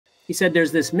he said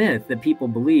there's this myth that people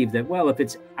believe that, well, if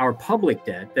it's our public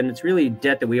debt, then it's really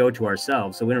debt that we owe to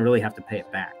ourselves, so we don't really have to pay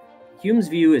it back. Hume's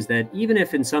view is that even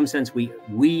if in some sense we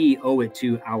owe it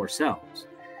to ourselves,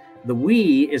 the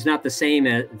we is not the same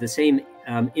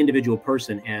individual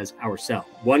person as ourselves.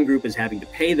 One group is having to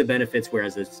pay the benefits,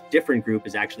 whereas a different group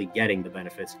is actually getting the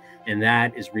benefits. And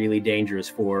that is really dangerous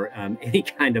for any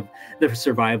kind of the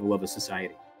survival of a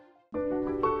society.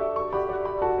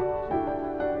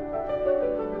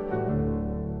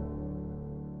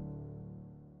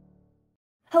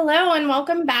 Hello, and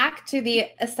welcome back to the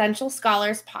Essential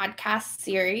Scholars podcast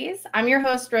series. I'm your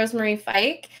host, Rosemarie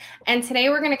Fike, and today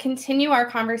we're going to continue our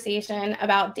conversation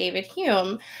about David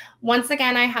Hume. Once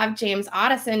again, I have James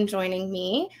Otteson joining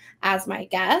me as my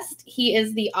guest. He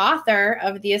is the author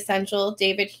of the Essential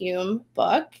David Hume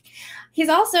book. He's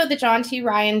also the John T.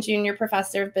 Ryan Jr.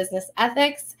 Professor of Business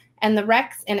Ethics and the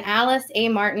Rex and Alice A.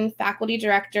 Martin Faculty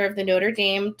Director of the Notre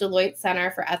Dame Deloitte Center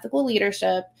for Ethical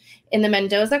Leadership in the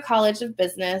Mendoza College of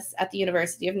Business at the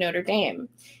University of Notre Dame.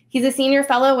 He's a senior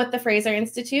fellow with the Fraser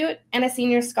Institute and a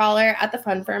senior scholar at the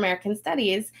Fund for American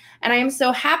Studies. And I am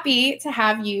so happy to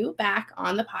have you back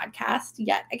on the podcast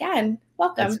yet again.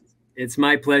 Welcome. It's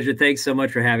my pleasure. Thanks so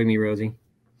much for having me, Rosie.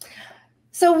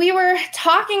 So we were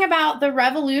talking about the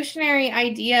revolutionary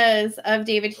ideas of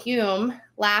David Hume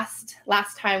last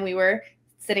time we were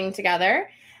sitting together.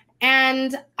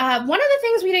 And one of the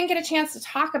things we didn't get a chance to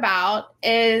talk about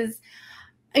is,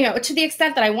 to the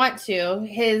extent that I want to,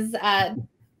 his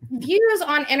views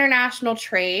on international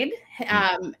trade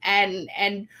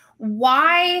and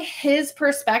why his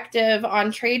perspective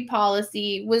on trade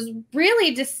policy was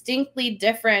really distinctly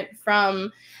different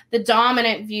from the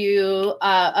dominant view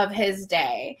of his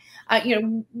day.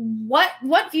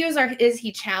 What views is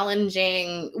he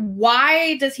challenging?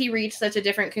 Why does he reach such a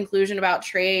different conclusion about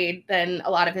trade than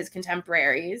a lot of his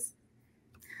contemporaries?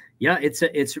 Yeah, it's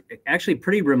actually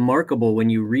pretty remarkable when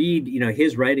you read,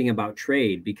 his writing about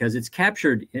trade, because it's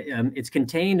captured, it's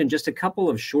contained in just a couple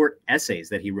of short essays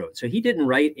that he wrote. So he didn't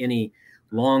write any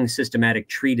long systematic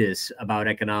treatise about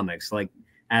economics like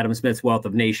Adam Smith's Wealth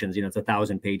of Nations. It's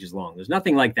 1,000 pages long. There's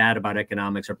nothing like that about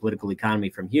economics or political economy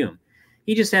from Hume.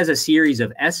 He just has a series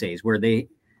of essays where they're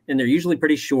usually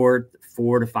pretty short,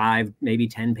 4 to 5, maybe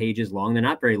 10 pages long. They're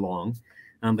not very long.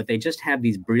 But they just have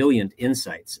these brilliant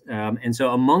insights. And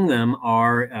so among them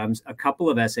are a couple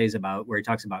of essays where he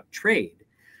talks about trade.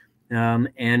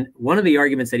 And one of the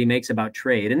arguments that he makes about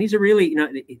trade, and these are really,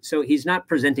 so he's not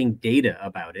presenting data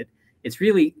about it. It's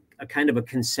really a kind of a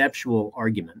conceptual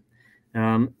argument.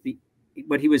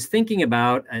 What he was thinking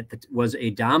about was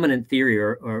a dominant theory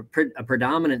or a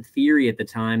predominant theory at the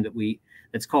time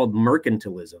that's called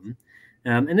mercantilism.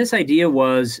 And this idea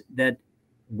was that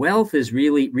wealth is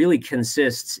really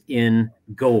consists in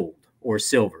gold or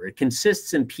silver. It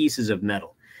consists in pieces of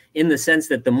metal, in the sense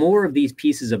that the more of these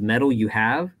pieces of metal you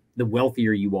have, the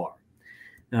wealthier you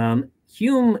are.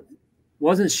 Hume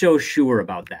wasn't so sure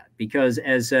about that, because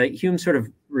as Hume sort of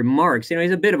remarks,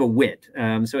 he's a bit of a wit.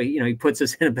 So he puts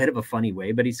this in a bit of a funny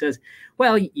way, but he says,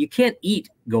 well, you can't eat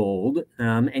gold,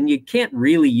 and you can't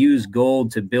really use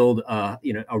gold to build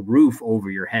a roof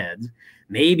over your heads.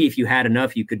 Maybe if you had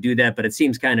enough, you could do that, but it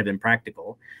seems kind of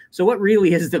impractical. So what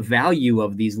really is the value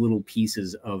of these little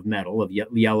pieces of metal, of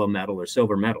yellow metal or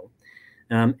silver metal?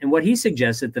 And what he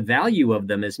suggests that the value of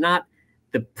them is not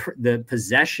the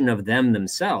possession of them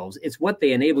themselves, it's what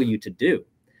they enable you to do.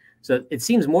 So it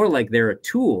seems more like they're a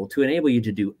tool to enable you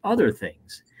to do other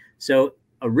things. So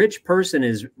a rich person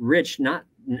is rich not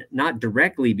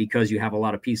directly because you have a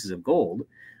lot of pieces of gold,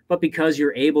 but because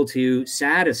you're able to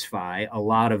satisfy a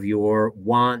lot of your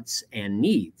wants and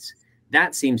needs.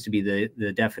 That seems to be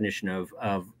the definition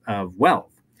of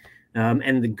wealth.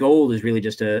 And the gold is really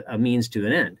just a means to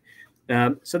an end.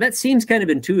 So that seems kind of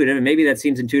intuitive, and maybe that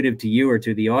seems intuitive to you or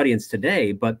to the audience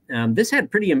today, but this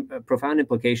had pretty profound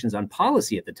implications on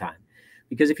policy at the time.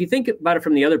 Because if you think about it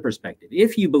from the other perspective,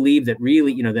 if you believe that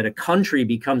really, that a country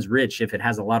becomes rich if it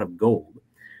has a lot of gold,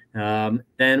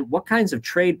 then what kinds of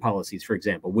trade policies, for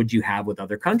example, would you have with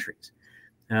other countries?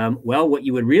 Well, what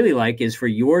you would really like is for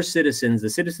your citizens, the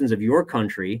citizens of your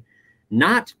country,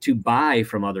 not to buy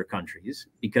from other countries,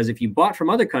 because if you bought from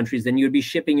other countries, then you would be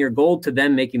shipping your gold to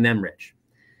them, making them rich.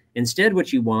 Instead,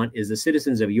 what you want is the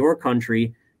citizens of your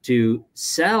country to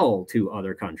sell to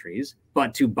other countries,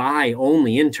 but to buy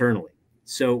only internally.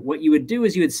 So what you would do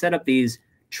is you would set up these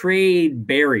trade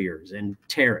barriers and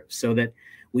tariffs so that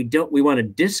we want to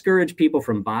discourage people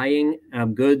from buying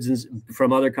goods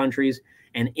from other countries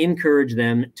and encourage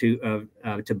them to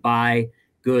buy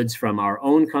goods from our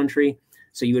own country.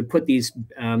 So you would put these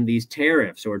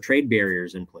tariffs or trade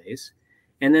barriers in place.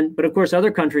 And then, but of course,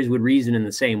 other countries would reason in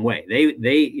the same way.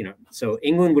 So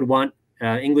England would want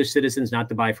English citizens not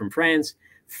to buy from France.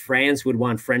 France would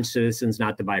want French citizens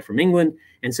not to buy from England.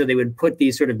 And so they would put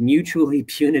these sort of mutually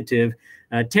punitive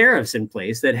tariffs in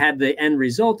place that had the end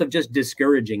result of just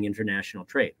discouraging international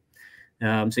trade.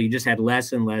 So you just had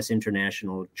less and less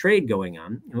international trade going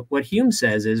on. What Hume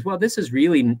says is, well, this is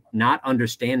really not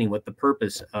understanding what the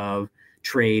purpose of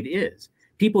trade is.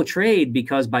 People trade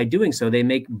because by doing so, they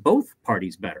make both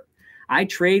parties better. I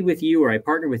trade with you or I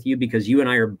partner with you because you and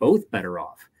I are both better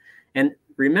off. And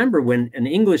remember, when an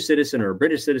English citizen or a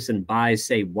British citizen buys,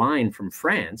 say, wine from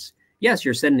France, yes,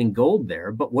 you're sending gold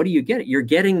there, but what do you get? You're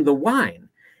getting the wine.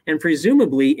 And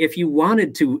presumably, if you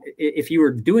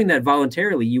were doing that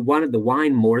voluntarily, you wanted the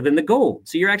wine more than the gold.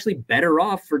 So you're actually better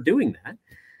off for doing that.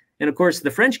 And of course, the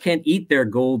French can't eat their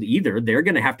gold either. They're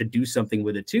going to have to do something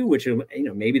with it too, which,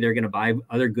 maybe they're going to buy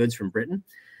other goods from Britain.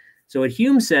 So what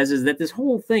Hume says is that this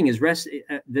whole thing is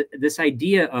this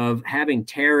idea of having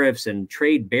tariffs and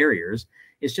trade barriers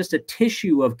is just a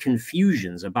tissue of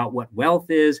confusions about what wealth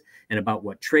is and about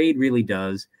what trade really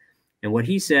does. And what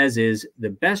he says is the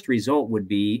best result would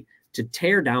be to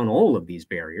tear down all of these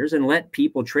barriers and let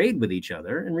people trade with each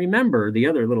other. And remember, the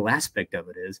other little aspect of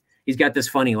it is he's got this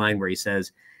funny line where he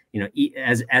says,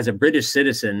 as a British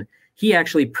citizen, he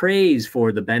actually prays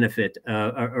for the benefit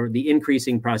or the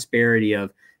increasing prosperity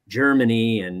of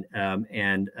Germany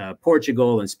and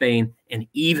Portugal and Spain and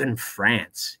even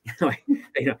France.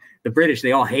 The British,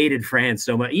 they all hated France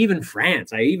so much. Even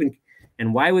France,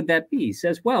 and why would that be? He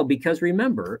says, well, because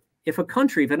remember, if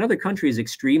another country is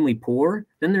extremely poor,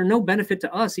 then there's no benefit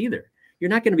to us either. You're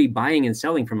not going to be buying and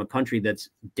selling from a country that's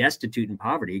destitute in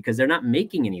poverty because they're not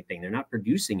making anything. They're not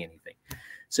producing anything.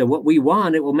 So what we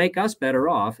want, it will make us better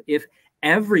off if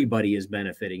everybody is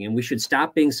benefiting, and we should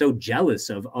stop being so jealous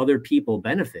of other people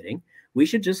benefiting. We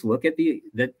should just look at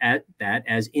that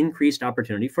as increased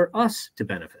opportunity for us to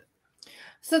benefit.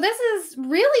 So this is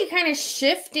really kind of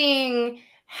shifting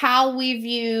how we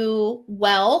view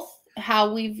wealth,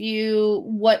 how we view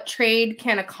what trade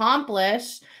can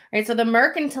accomplish, right? So the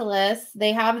mercantilists,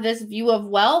 they have this view of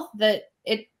wealth that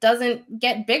it doesn't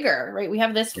get bigger, right? We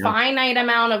have this finite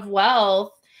amount of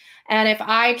wealth. And if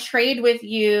I trade with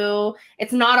you,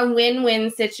 it's not a win-win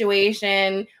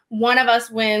situation. One of us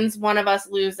wins, one of us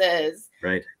loses.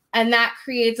 Right. And that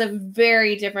creates a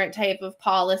very different type of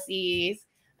policies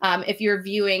if you're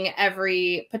viewing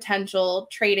every potential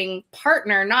trading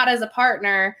partner, not as a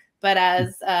partner, but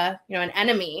as an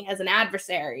enemy, as an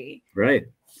adversary. Right.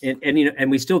 And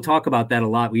we still talk about that a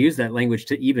lot. We use that language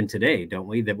even today, don't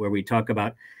we? That where we talk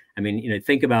about,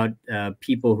 think about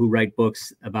people who write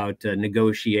books about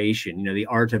negotiation, the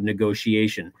art of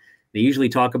negotiation. They usually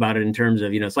talk about it in terms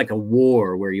of, it's like a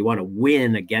war where you want to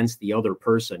win against the other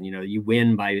person. You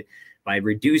win by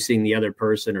reducing the other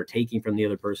person or taking from the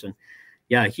other person.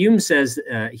 Yeah, Hume says,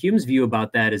 Hume's view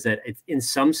about that is that it's, in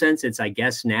some sense, it's, I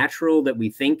guess, natural that we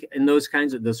think in those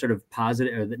kinds of those sort of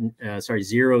positive,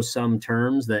 zero-sum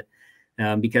terms that,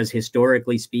 because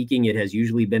historically speaking, it has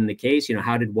usually been the case.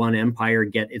 How did one empire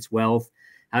get its wealth?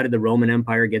 How did the Roman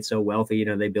Empire get so wealthy?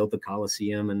 They built the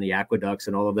Colosseum and the aqueducts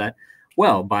and all of that.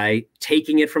 Well, by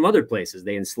taking it from other places.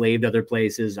 They enslaved other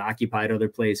places, occupied other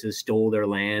places, stole their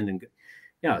land.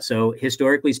 And so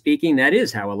historically speaking, that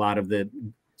is how a lot of the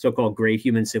so-called great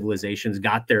human civilizations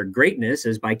got their greatness,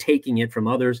 is by taking it from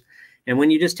others. And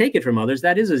when you just take it from others,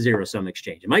 that is a zero-sum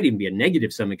exchange. It might even be a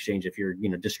negative-sum exchange if you're,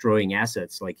 destroying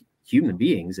assets like human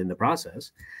beings in the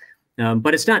process.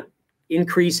 But it's not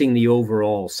increasing the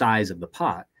overall size of the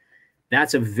pot.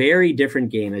 That's a very different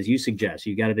game, as you suggest.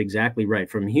 You got it exactly right.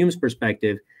 From Hume's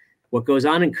perspective, what goes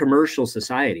on in commercial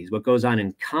societies, what goes on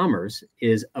in commerce,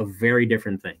 is a very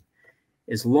different thing.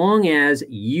 As long as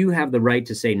you have the right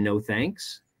to say no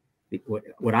thanks,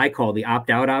 what I call the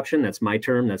opt-out option, that's my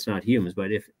term, that's not Hume's, but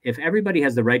if everybody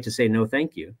has the right to say no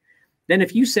thank you, then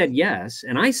if you said yes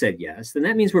and I said yes, then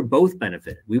that means we're both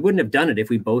benefited. We wouldn't have done it if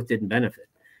we both didn't benefit.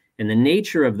 And the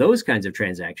nature of those kinds of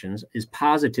transactions is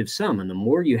positive sum. And the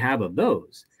more you have of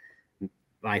those,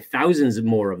 by thousands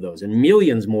more of those and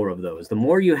millions more of those, the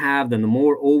more you have, then the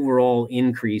more overall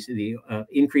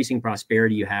increasing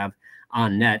prosperity you have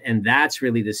on net. And that's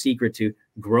really the secret to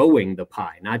growing the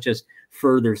pie, not just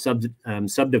further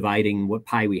subdividing what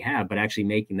pie we have, but actually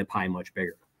making the pie much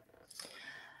bigger.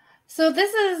 So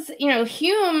this is,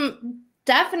 Hume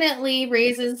definitely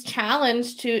raises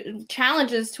challenges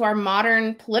to our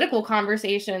modern political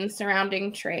conversations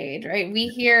surrounding trade, right? We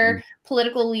hear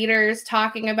political leaders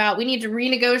talking about we need to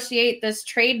renegotiate this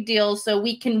trade deal so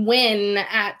we can win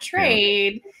at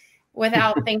trade,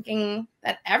 without thinking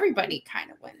that everybody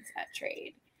kind of wins at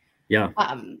trade. Yeah.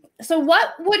 So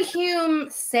what would Hume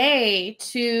say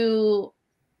to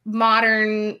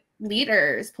modern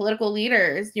leaders, political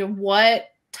leaders? What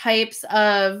types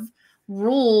of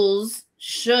rules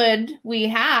should we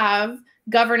have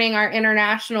governing our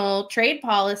international trade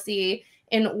policy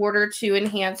in order to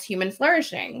enhance human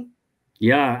flourishing?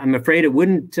 Yeah, I'm afraid it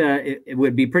wouldn't. It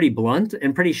would be pretty blunt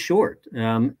and pretty short.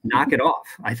 Knock it off,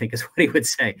 I think, is what he would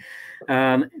say.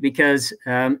 Because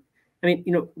I mean,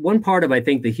 one part of, I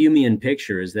think, the Humean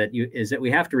picture is that we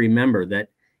have to remember that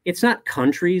it's not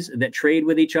countries that trade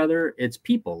with each other. It's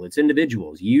people. It's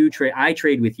individuals. You trade. I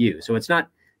trade with you. So it's not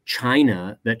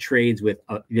China that trades with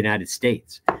the United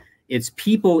States. It's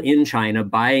people in China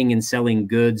buying and selling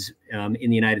goods in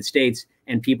the United States,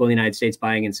 and people in the United States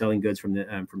buying and selling goods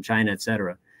from China, et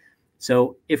cetera.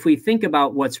 So if we think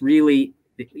about what's really,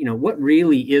 what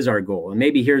really is our goal, and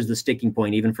maybe here's the sticking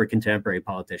point even for contemporary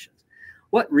politicians.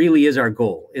 What really is our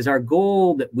goal? Is our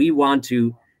goal that we want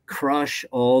to crush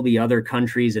all the other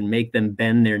countries and make them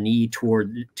bend their knee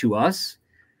to us?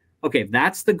 Okay, if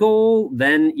that's the goal,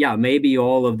 then yeah, maybe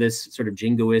all of this sort of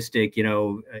jingoistic,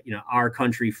 our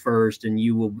country first, and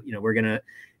you will, we're going to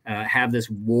have this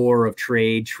war of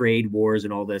trade wars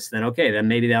and all this, then okay, then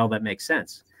maybe all that makes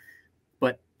sense.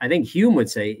 But I think Hume would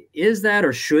say, is that,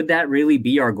 or should that really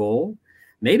be our goal?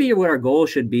 Maybe what our goal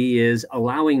should be is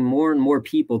allowing more and more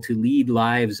people to lead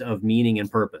lives of meaning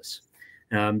and purpose,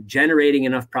 generating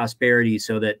enough prosperity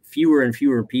so that fewer and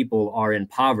fewer people are in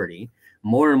poverty,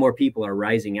 more and more people are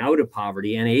rising out of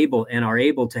poverty and are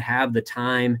able to have the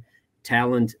time,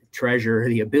 talent, treasure,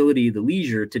 the ability, the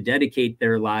leisure to dedicate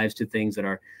their lives to things that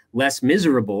are less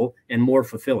miserable and more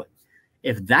fulfilling.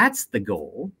 If that's the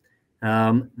goal,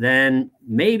 then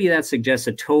maybe that suggests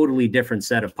a totally different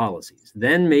set of policies.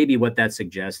 Then maybe what that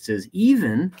suggests is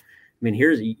you're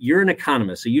an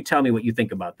economist, so you tell me what you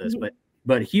think about this,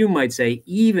 but Hume might say,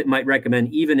 might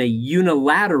recommend even a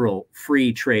unilateral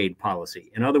free trade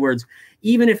policy. In other words,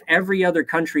 even if every other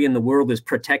country in the world is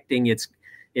protecting its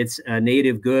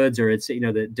native goods or its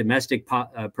the domestic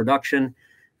production,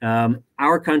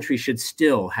 our country should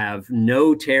still have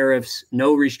no tariffs,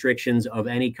 no restrictions of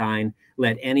any kind.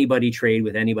 Let anybody trade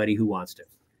with anybody who wants to.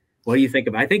 What do you think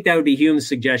about it? I think that would be Hume's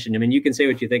suggestion. I mean, you can say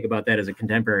what you think about that as a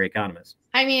contemporary economist.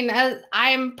 I mean,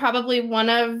 I'm probably one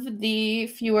of the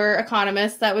fewer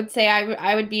economists that would say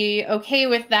I would be okay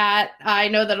with that. I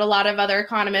know that a lot of other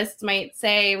economists might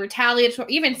say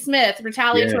retaliatory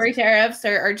tariffs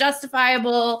are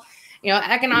justifiable.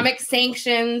 Economic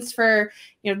sanctions for,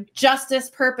 justice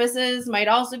purposes might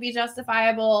also be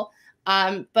justifiable.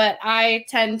 But I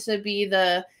tend to be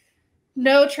the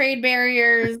no trade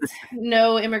barriers,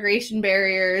 no immigration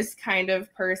barriers kind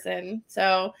of person.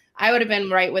 So I would have been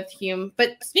right with Hume.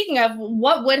 But speaking of,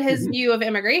 what would his view of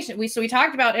immigration? We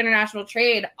talked about international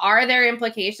trade. Are there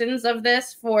implications of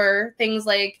this for things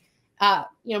like,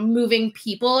 moving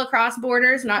people across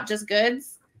borders, not just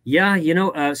goods?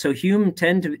 Yeah, so Hume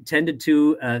tended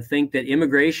to think that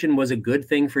immigration was a good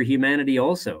thing for humanity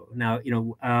also. Now,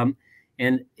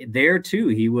 and there too,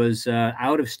 he was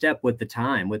out of step with the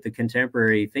time, with the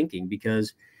contemporary thinking,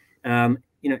 because, in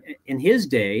his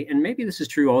day, and maybe this is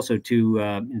true also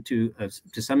to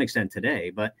some extent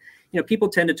today, but people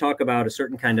tend to talk about a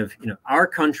certain kind of, our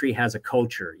country has a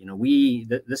culture.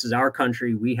 This is our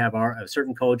country. We have a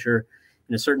certain culture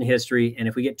and a certain history, and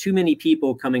if we get too many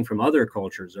people coming from other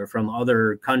cultures or from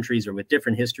other countries or with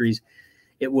different histories,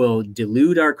 it will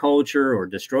dilute our culture or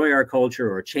destroy our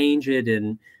culture or change it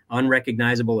in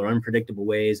unrecognizable or unpredictable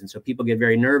ways. And so people get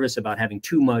very nervous about having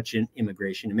too much in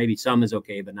immigration, and maybe some is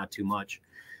okay, but not too much.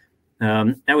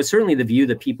 That was certainly the view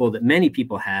that many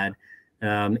people had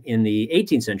in the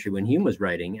 18th century when Hume was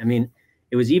writing. I mean,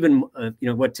 it was even,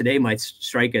 what today might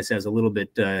strike us as a little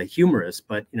bit humorous,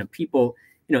 but, people,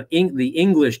 the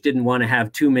English didn't want to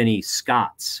have too many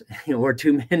Scots, or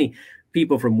too many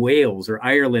people from Wales or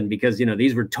Ireland, because,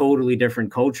 these were totally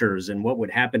different cultures. And what would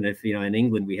happen if, in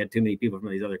England, we had too many people from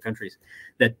these other countries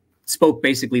that spoke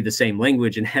basically the same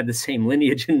language and had the same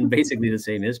lineage and basically the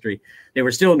same history? They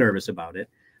were still nervous about it.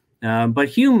 But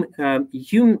Hume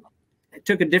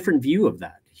took a different view of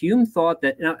that. Hume thought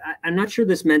that, I'm not sure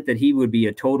this meant that he would be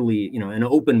a totally, an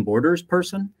open borders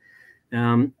person.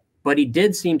 But he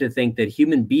did seem to think that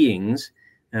human beings,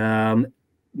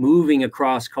 moving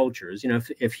across cultures,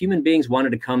 if human beings wanted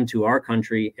to come to our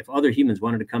country, if other humans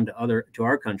wanted to come to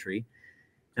our country,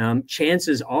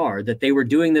 chances are that they were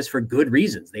doing this for good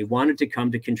reasons. They wanted to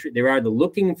come to contribute. They were either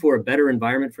looking for a better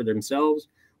environment for themselves,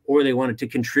 or they wanted to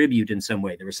contribute in some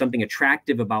way. There was something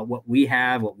attractive about what we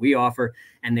have, what we offer,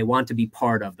 and they want to be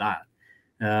part of that.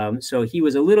 So he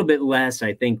was a little bit less,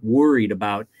 I think, worried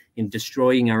about in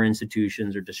destroying our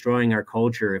institutions or destroying our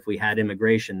culture if we had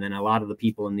immigration than a lot of the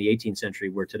people in the 18th century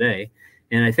were today.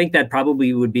 And I think that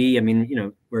probably would be, I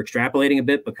mean, we're extrapolating a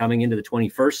bit, but coming into the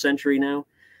 21st century now,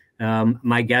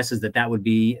 my guess is that would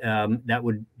be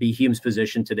Hume's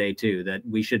position today too, that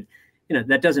we should,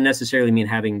 that doesn't necessarily mean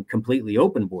having completely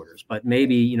open borders, but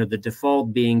maybe, the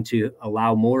default being to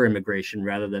allow more immigration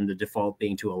rather than the default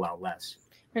being to allow less.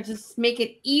 Or just make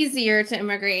it easier to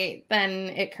immigrate than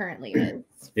it currently is,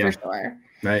 for sure.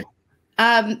 Right.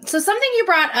 So something you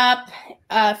brought up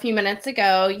a few minutes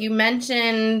ago, you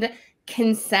mentioned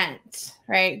consent,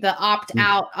 right? The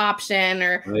opt-out option,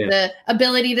 or the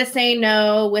ability to say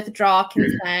no, withdraw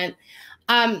consent.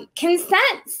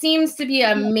 Consent seems to be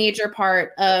a major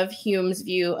part of Hume's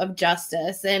view of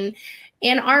justice. And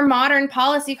in our modern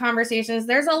policy conversations,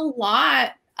 there's a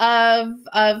lot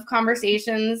of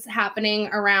conversations happening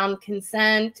around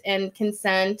consent and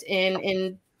consent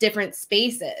in different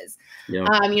spaces. Yeah.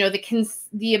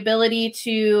 The ability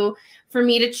for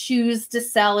me to choose to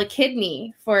sell a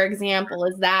kidney, for example,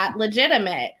 is that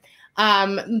legitimate?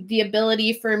 The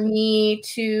ability for me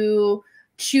to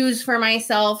choose for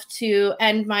myself to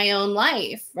end my own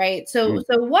life, right? So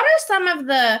what are some of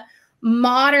the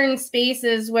modern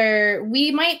spaces where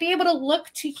we might be able to look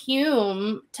to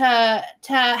Hume to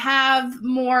have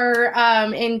more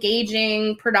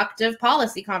engaging, productive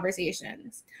policy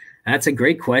conversations? That's a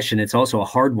great question. It's also a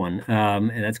hard one,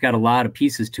 and that's got a lot of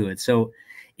pieces to it. So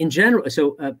in general,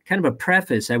 kind of a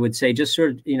preface, I would say, just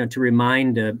sort of, to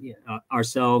remind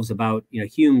ourselves about,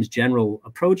 Hume's general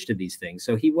approach to these things.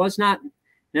 So he was not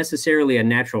necessarily a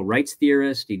natural rights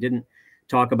theorist. He didn't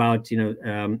talk about,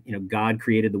 God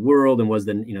created the world and was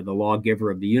the lawgiver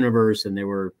of the universe, and there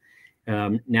was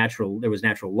natural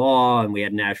law, and we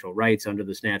had natural rights under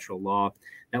this natural law.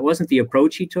 That wasn't the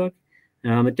approach he took.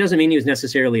 It doesn't mean he was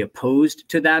necessarily opposed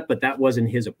to that, but that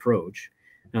wasn't his approach.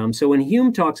 So when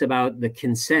Hume talks about the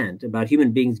consent, about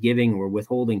human beings giving or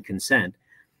withholding consent,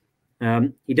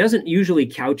 he doesn't usually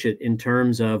couch it in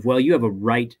terms of, well, you have a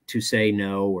right to say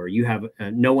no, or you have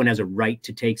no one has a right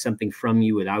to take something from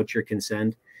you without your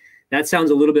consent. That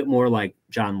sounds a little bit more like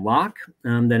John Locke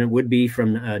than it would be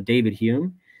from David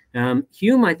Hume.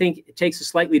 Hume, I think, takes a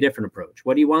slightly different approach.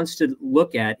 What he wants to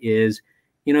look at is,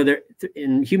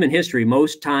 in human history,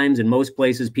 most times in most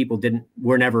places, people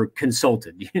were never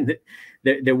consulted.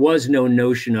 There was no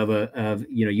notion of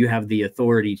you have the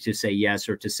authority to say yes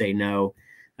or to say no.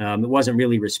 It wasn't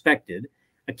really respected.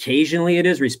 Occasionally it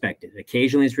is respected.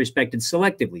 Occasionally it's respected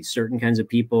selectively. Certain kinds of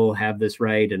people have this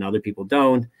right and other people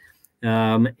don't.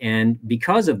 And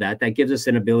because of that, that gives us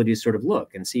an ability to sort of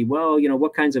look and see, well,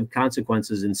 what kinds of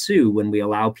consequences ensue when we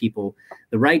allow people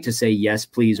the right to say yes,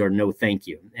 please, or no, thank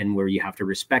you, and where you have to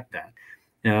respect that.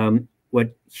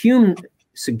 What Hume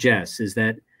suggests is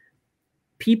that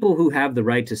people who have the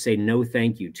right to say no,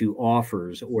 thank you to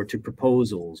offers or to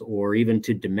proposals or even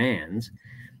to demands,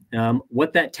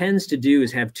 what that tends to do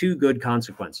is have two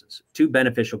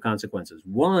beneficial consequences.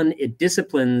 One, it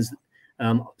disciplines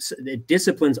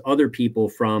other people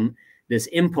from this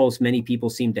impulse many people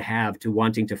seem to have to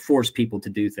wanting to force people to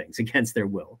do things against their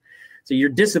will. So you're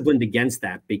disciplined against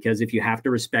that, because if you have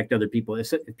to respect other people,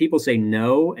 if people say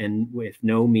no, and if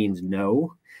no means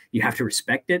no, you have to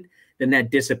respect it, then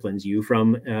that disciplines you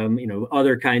from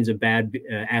other kinds of bad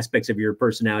aspects of your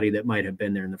personality that might have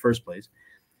been there in the first place.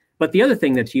 But the other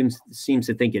thing that Hume seems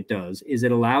to think it does is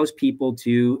it allows people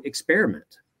to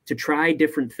experiment, to try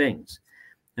different things.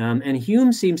 And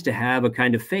Hume seems to have a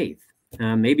kind of faith.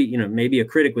 Maybe a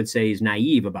critic would say he's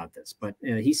naive about this, but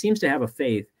he seems to have a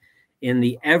faith in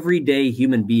the everyday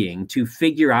human being to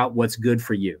figure out what's good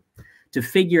for you, to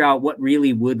figure out what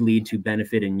really would lead to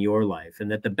benefit in your life, and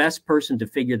that the best person to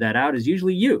figure that out is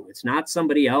usually you. It's not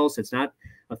somebody else. It's not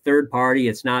a third party.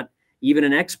 It's not even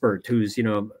an expert who's,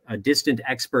 a distant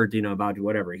expert, about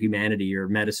whatever, humanity or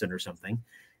medicine or something.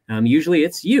 Usually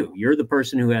it's you. You're the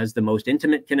person who has the most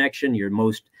intimate connection. You're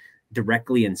most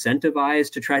directly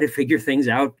incentivized to try to figure things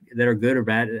out that are good or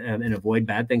bad and avoid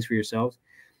bad things for yourselves.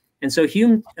 And so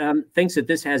Hume thinks that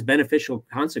this has beneficial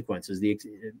consequences,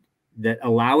 that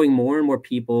allowing more and more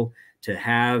people to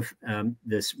have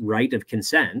this right of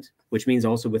consent, which means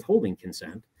also withholding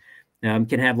consent,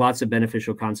 can have lots of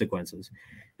beneficial consequences.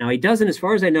 Now, he doesn't, as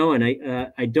far as I know, and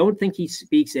I don't think he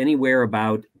speaks anywhere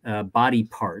about body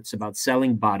parts, about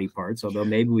selling body parts, although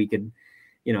maybe we could,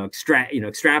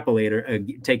 extrapolate or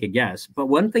take a guess. But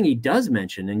one thing he does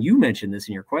mention, and you mentioned this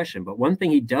in your question, but one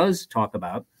thing he does talk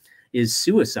about is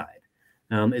suicide,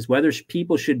 is whether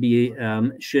people should be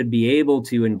able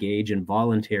to engage in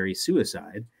voluntary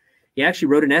suicide. He actually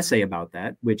wrote an essay about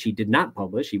that, which he did not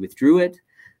publish. He withdrew it.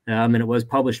 and it was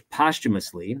published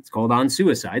posthumously. It's called On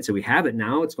Suicide. So we have it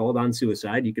now. It's called On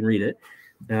Suicide. You can read it.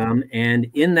 And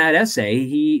in that essay,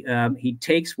 he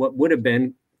takes what would have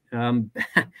been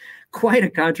quite a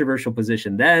controversial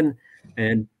position then,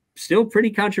 and still pretty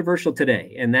controversial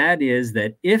today. And that is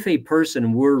that if a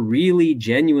person were really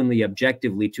genuinely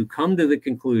objectively to come to the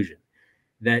conclusion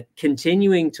that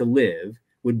continuing to live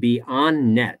would be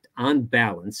on net, on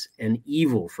balance, an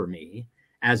evil for me,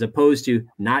 as opposed to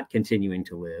not continuing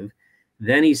to live,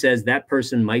 then he says that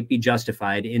person might be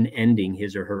justified in ending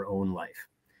his or her own life.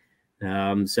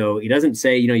 So he doesn't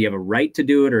say, you have a right to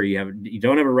do it, or you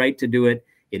don't have a right to do it.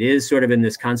 It is sort of in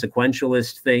this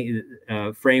consequentialist thing,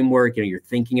 framework. You're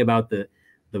thinking about the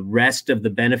rest of the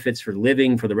benefits for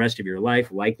living for the rest of your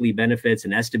life, likely benefits,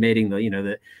 and estimating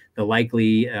the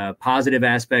likely positive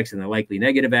aspects and the likely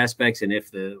negative aspects. And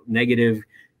if the negative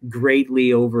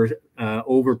greatly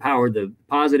overpowered the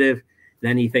positive,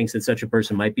 then he thinks that such a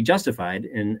person might be justified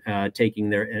in taking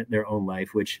their own life,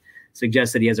 which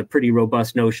suggests that he has a pretty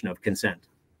robust notion of consent.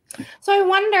 So I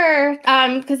wonder,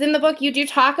 because in the book you do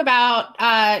talk about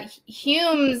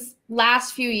Hume's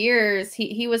last few years,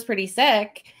 he was pretty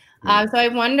sick. So I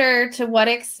wonder to what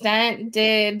extent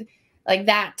did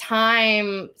that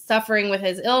time suffering with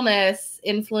his illness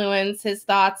influence his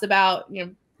thoughts about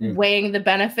weighing the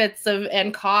benefits of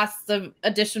and costs of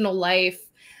additional life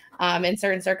in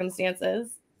certain circumstances?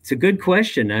 It's a good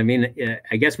question. I mean,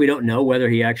 I guess we don't know whether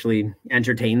he actually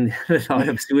entertained the thought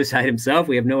of suicide himself.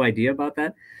 We have no idea about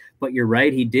that. But you're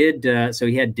right. He did. So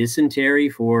he had dysentery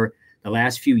for the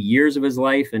last few years of his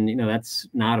life. And, that's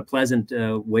not a pleasant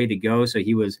way to go. So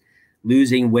he was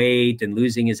losing weight and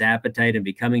losing his appetite and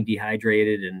becoming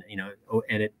dehydrated. And,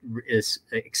 and it is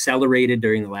accelerated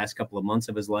during the last couple of months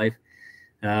of his life.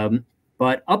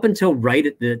 But up until right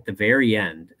at the very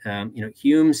end,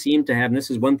 Hume seemed to have, and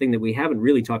this is one thing that we haven't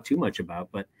really talked too much about,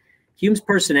 but Hume's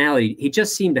personality, he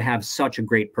just seemed to have such a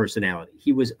great personality.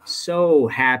 He was so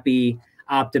happy,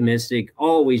 optimistic,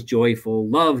 always joyful,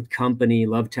 loved company,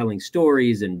 loved telling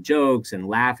stories and jokes and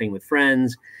laughing with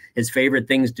friends. His favorite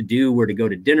things to do were to go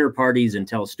to dinner parties and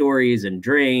tell stories and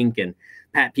drink and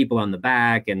pat people on the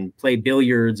back and play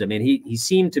billiards. I mean, he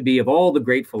seemed to be, of all the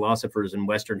great philosophers in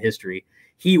Western history,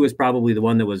 he was probably the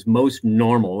one that was most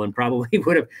normal and probably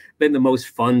would have been the most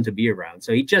fun to be around.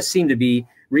 So he just seemed to be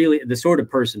really the sort of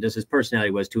person, just his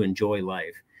personality was, to enjoy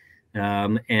life.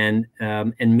 And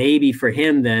maybe for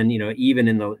him then, even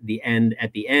in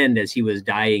at the end, as he was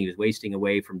dying, he was wasting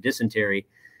away from dysentery,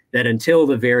 that until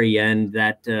the very end,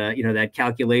 that, that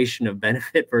calculation of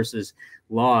benefit versus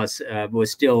loss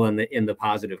was still in the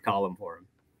positive column for him.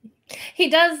 He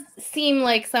does seem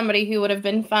like somebody who would have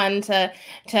been fun to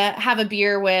have a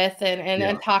beer with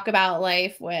and talk about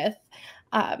life with,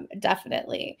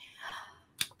 definitely.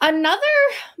 Another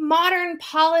modern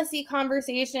policy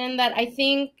conversation that I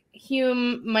think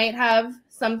Hume might have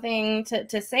something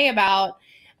to say about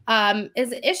is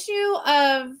the issue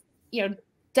of,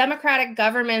 democratic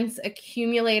governments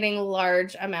accumulating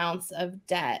large amounts of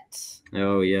debt.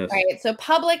 Oh, yes. Right. So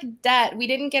public debt, we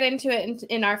didn't get into it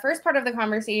in our first part of the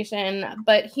conversation,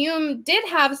 but Hume did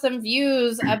have some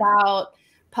views about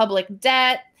public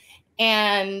debt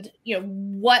and,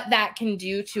 what that can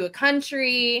do to a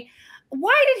country.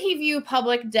 Why did he view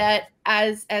public debt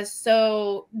as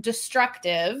so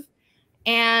destructive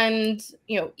and,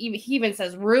 he even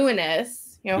says ruinous?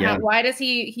 Why does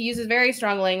he uses very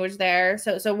strong language there.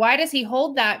 So why does he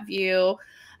hold that view?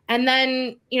 And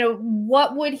then,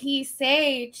 what would he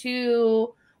say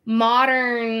to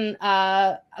modern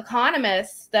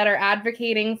economists that are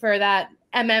advocating for that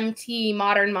MMT,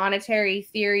 modern monetary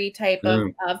theory type of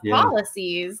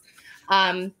policies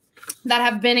that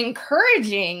have been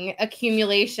encouraging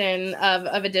accumulation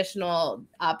of additional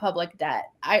public debt?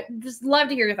 I just love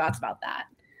to hear your thoughts about that.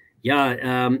 He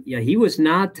was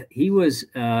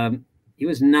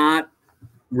not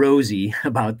rosy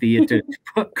about to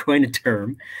coin a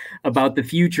term, about the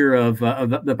future of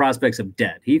the prospects of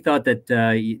debt. He thought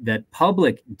that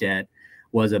public debt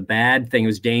was a bad thing, it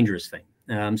was a dangerous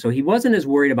thing. So he wasn't as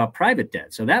worried about private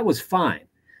debt. So that was fine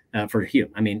for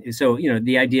Hume. I mean, so,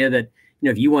 the idea that,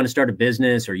 if you want to start a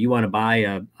business or you want to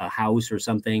buy a house or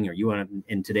something, or you want to,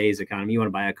 in today's economy, you want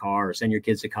to buy a car or send your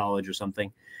kids to college or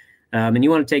something, and you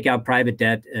want to take out private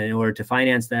debt in order to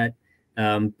finance that,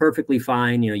 perfectly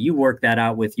fine. You work that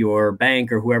out with your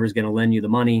bank or whoever's going to lend you the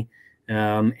money.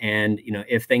 And,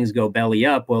 if things go belly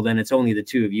up, well, then it's only the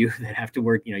two of you that have to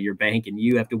work, your bank and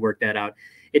you have to work that out.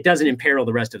 It doesn't imperil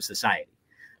the rest of society.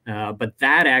 But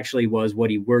that actually was what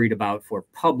he worried about for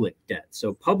public debt.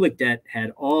 So public debt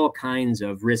had all kinds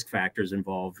of risk factors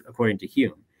involved, according to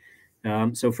Hume.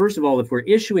 So first of all, if we're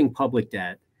issuing public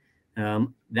debt,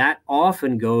 that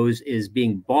often is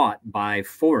being bought by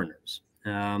foreigners.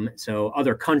 So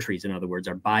other countries, in other words,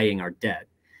 are buying our debt.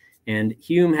 And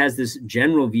Hume has this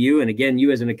general view, and again,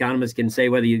 you as an economist can say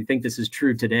whether you think this is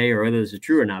true today or whether this is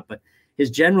true or not, but his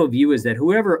general view is that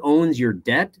whoever owns your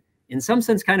debt, in some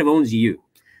sense, kind of owns you.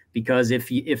 Because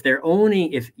if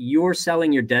you're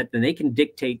selling your debt, then they can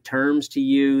dictate terms to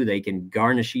you, they can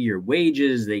garnish your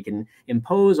wages, they can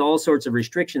impose all sorts of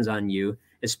restrictions on you,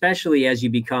 especially as you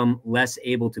become less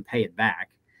able to pay it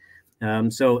back.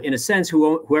 So in a sense,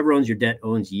 whoever owns your debt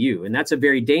owns you. And that's a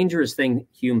very dangerous thing,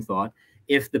 Hume thought,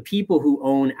 if the people who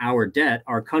own our debt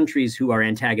are countries who are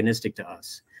antagonistic to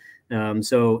us.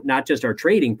 So not just our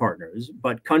trading partners,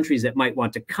 but countries that might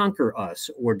want to conquer us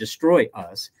or destroy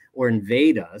us or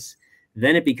invade us,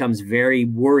 then it becomes very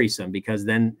worrisome because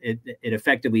then it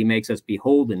effectively makes us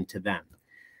beholden to them.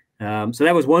 So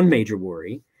that was one major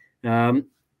worry. And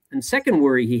second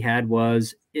worry he had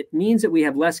was it means that we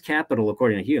have less capital,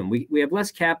 according to Hume. We have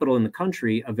less capital in the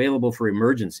country available for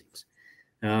emergencies.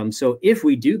 So if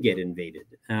we do get invaded,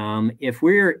 if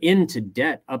we're into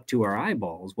debt up to our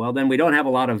eyeballs, well, then we don't have a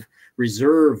lot of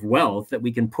reserve wealth that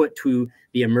we can put to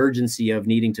the emergency of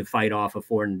needing to fight off a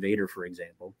foreign invader, for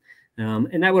example.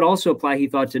 And that would also apply, he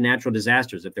thought, to natural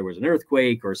disasters. If there was an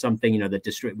earthquake or something, that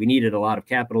destroyed, we needed a lot of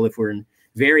capital. If we're in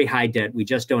very high debt, we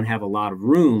just don't have a lot of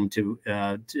room to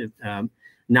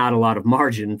not a lot of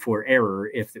margin for error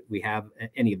if we have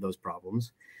any of those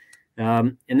problems.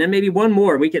 And then maybe one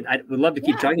more, I would love to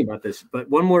keep talking about this, but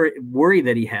one more worry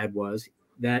that he had was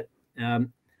that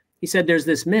he said there's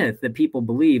this myth that people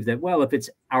believe that, well, if it's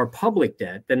our public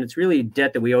debt, then it's really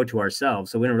debt that we owe to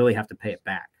ourselves. So we don't really have to pay it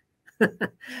back.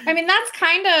 I mean, that's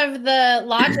kind of the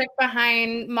logic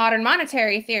behind modern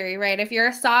monetary theory, right? If you're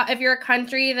a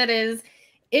country that is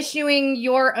issuing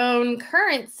your own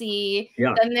currency,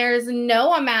 then there's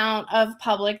no amount of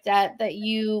public debt that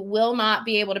you will not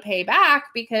be able to pay back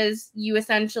because you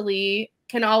essentially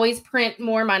can always print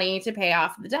more money to pay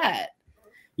off the debt.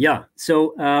 Yeah.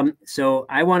 So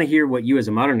I want to hear what you as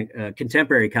a modern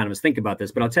contemporary economist think about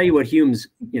this, but I'll tell you what Hume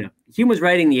was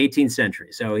writing in the 18th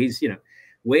century. So he's,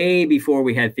 way before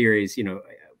we had theories,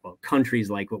 countries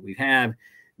like what we have,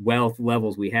 wealth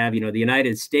levels we have. The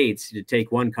United States, to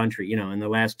take one country, in the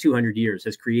last 200 years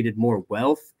has created more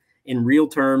wealth in real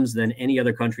terms than any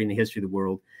other country in the history of the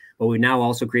world. But we've now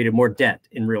also created more debt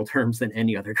in real terms than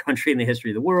any other country in the history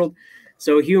of the world.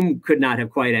 So Hume could not have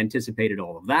quite anticipated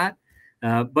all of that.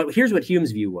 But here's what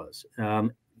Hume's view was.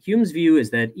 Hume's view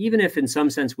is that even if in some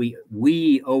sense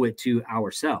we owe it to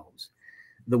ourselves,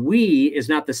 the we is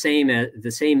not the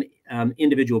same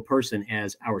individual person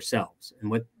as ourselves. And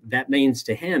what that means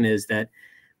to him is that,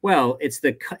 well, it's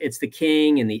the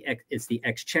king and it's the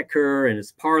exchequer and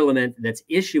it's parliament that's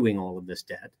issuing all of this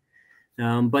debt.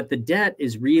 But the debt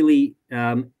is really,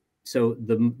 so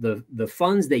the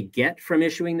funds they get from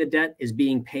issuing the debt is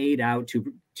being paid out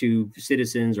to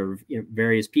citizens or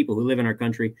various people who live in our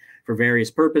country for various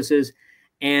purposes.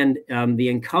 And the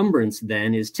encumbrance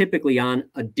then is typically on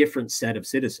a different set of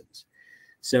citizens.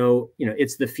 So,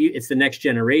 it's the next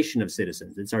generation of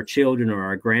citizens. It's our children or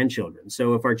our grandchildren.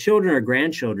 So if our children or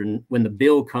grandchildren, when the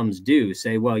bill comes due,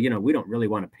 say, well, we don't really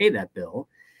want to pay that bill.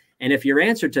 And if your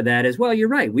answer to that is, well, you're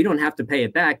right, we don't have to pay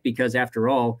it back because after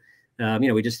all,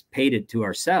 we just paid it to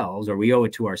ourselves or we owe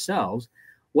it to ourselves.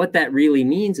 What that really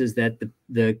means is that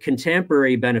the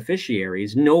contemporary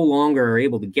beneficiaries no longer are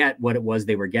able to get what it was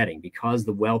they were getting because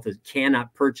the wealth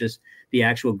cannot purchase the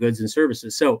actual goods and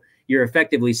services. So you're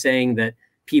effectively saying that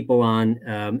people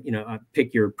on,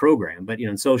 pick your program, but,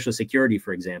 in Social Security,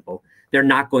 for example, they're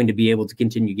not going to be able to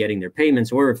continue getting their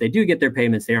payments. Or if they do get their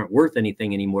payments, they aren't worth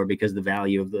anything anymore because the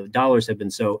value of the dollars have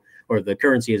been or the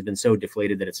currency has been so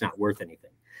deflated that it's not worth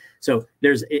anything. So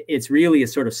it's really a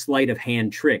sort of sleight of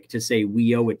hand trick to say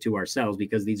we owe it to ourselves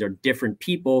because these are different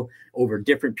people over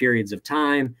different periods of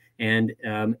time. And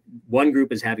one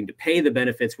group is having to pay the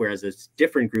benefits, whereas a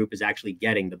different group is actually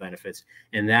getting the benefits.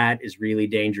 And that is really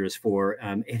dangerous for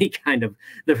any kind of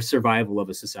the survival of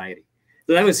a society.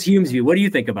 So that was Hume's view. What do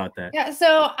you think about that? Yeah,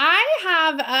 so I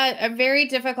have a very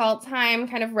difficult time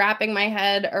kind of wrapping my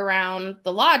head around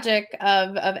the logic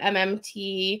of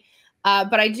MMT.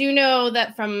 But I do know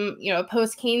that from, a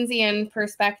post-Keynesian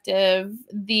perspective,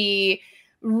 the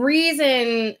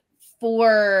reason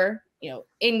for,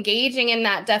 engaging in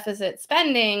that deficit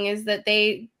spending is that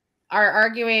they are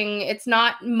arguing it's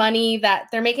not money that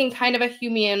they're making kind of a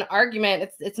Humean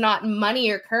argument. It's not money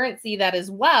or currency that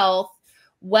is wealth.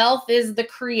 Wealth is the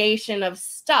creation of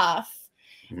stuff.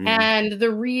 And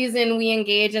the reason we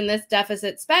engage in this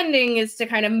deficit spending is to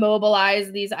kind of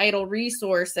mobilize these idle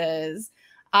resources.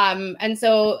 And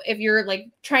so if you're like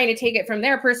trying to take it from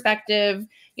their perspective,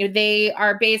 they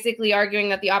are basically arguing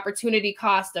that the opportunity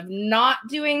cost of not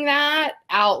doing that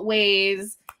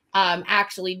outweighs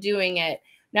actually doing it.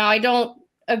 Now, I don't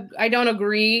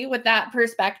agree with that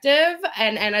perspective.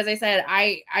 And as I said,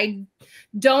 I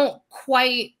don't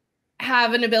quite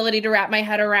have an ability to wrap my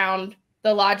head around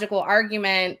the logical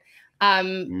argument.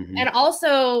 And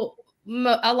also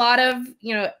a lot of,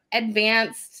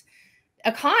 advanced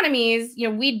economies,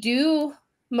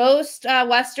 most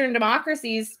Western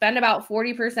democracies spend about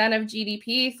 40% of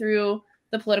GDP through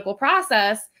the political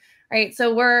process, right?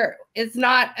 So it's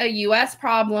not a US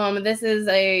problem. This is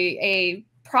a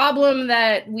problem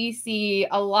that we see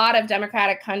a lot of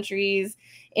democratic countries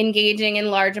engaging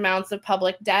in large amounts of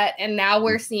public debt. And now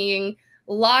we're seeing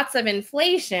lots of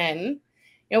inflation.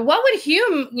 What would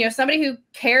Hume, somebody who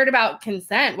cared about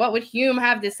consent, what would Hume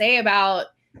have to say about,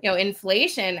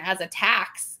 inflation as a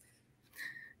tax?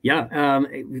 Yeah,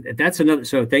 that's another.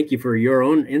 So thank you for your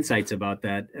own insights about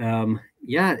that.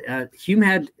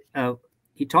 Hume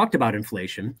he talked about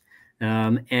inflation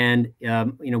and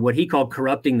what he called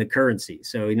corrupting the currency.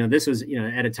 So, this was,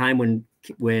 at a time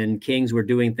when kings were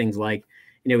doing things like,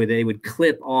 they would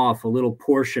clip off a little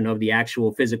portion of the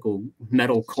actual physical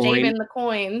metal coin. Shaving the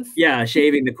coins. Yeah,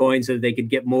 shaving the coins so that they could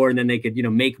get more, and then they could,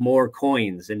 make more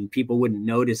coins, and people wouldn't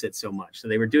notice it so much. So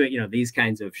they were doing, these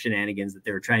kinds of shenanigans that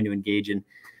they were trying to engage in,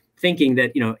 thinking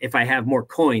that, if I have more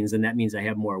coins, then that means I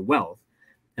have more wealth.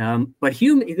 But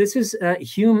Hume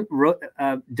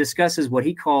discusses what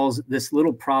he calls this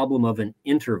little problem of an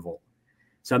interval.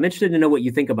 So I'm interested to know what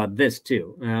you think about this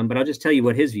too. But I'll just tell you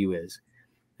what his view is.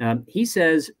 He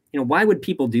says, why would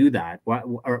people do that?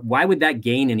 Why would that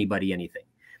gain anybody anything?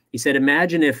 He said,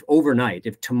 imagine if overnight,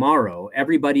 if tomorrow,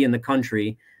 everybody in the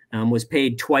country was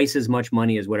paid twice as much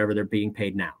money as whatever they're being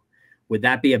paid now. Would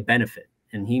that be a benefit?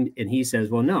 And he says,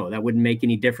 well, no, that wouldn't make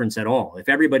any difference at all. If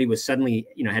everybody was suddenly,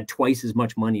 had twice as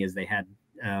much money as they had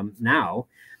now,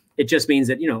 it just means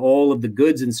that, all of the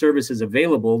goods and services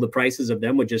available, the prices of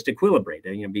them would just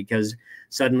equilibrate, because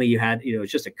suddenly you had,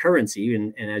 it's just a currency.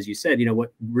 And as you said,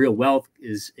 what real wealth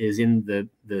is in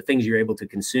the things you're able to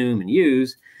consume and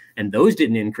use. And those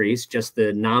didn't increase, just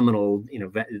the nominal,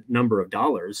 number of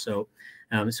dollars. So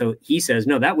he says,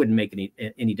 no, that wouldn't make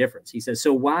any difference. He says,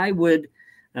 so why would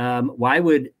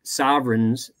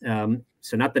sovereigns,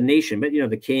 so not the nation, but,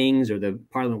 the kings or the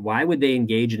parliament, why would they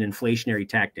engage in inflationary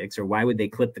tactics, or why would they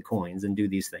clip the coins and do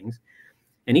these things?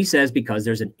 And he says, because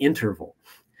there's an interval.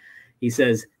 He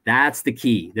says, that's the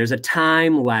key. There's a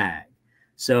time lag.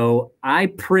 So I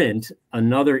print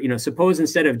another, suppose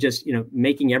instead of just,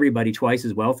 making everybody twice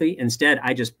as wealthy, instead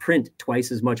I just print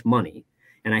twice as much money,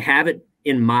 and I have it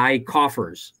in my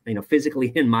coffers,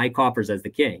 physically in my coffers as the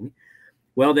king.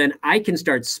 Well, then I can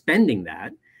start spending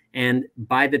that. And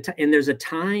and there's a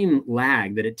time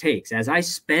lag that it takes. As I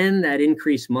spend that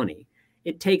increased money,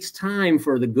 it takes time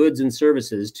for the goods and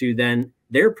services to then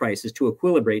their prices to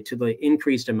equilibrate to the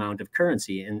increased amount of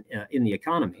currency in the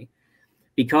economy.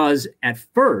 Because at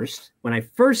first, when I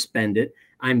first spend it,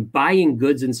 I'm buying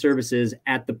goods and services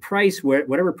at the price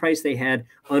whatever price they had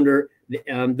under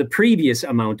the previous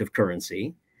amount of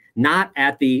currency, not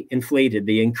at the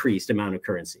increased amount of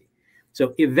currency.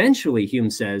 So eventually, Hume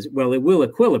says, well, it will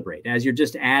equilibrate. As you're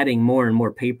just adding more and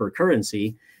more paper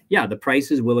currency, yeah, the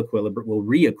prices will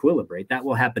re-equilibrate. That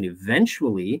will happen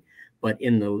eventually, but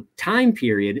in the time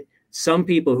period, some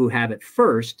people who have it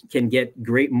first can get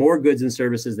more goods and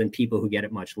services than people who get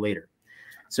it much later.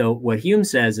 So what Hume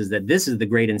says is that this is the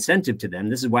great incentive to them.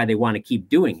 This is why they want to keep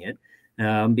doing it,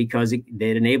 because it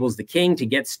enables the king to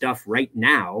get stuff right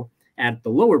now at the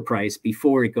lower price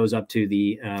before it goes up to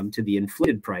the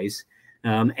inflated price.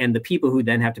 And the people who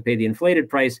then have to pay the inflated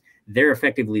price, they're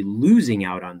effectively losing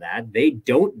out on that. They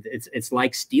don't, it's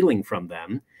like stealing from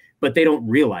them, but they don't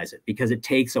realize it because it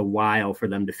takes a while for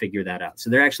them to figure that out.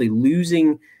 So they're actually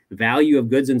losing value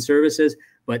of goods and services,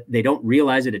 but they don't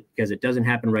realize it because it doesn't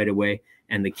happen right away.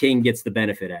 And the king gets the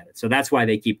benefit at it. So that's why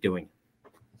they keep doing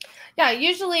it. Yeah,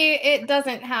 usually it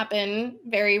doesn't happen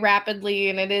very rapidly,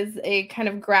 and it is a kind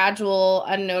of gradual,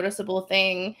 unnoticeable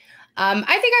thing.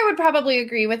 I think I would probably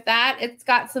agree with that. It's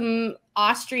got some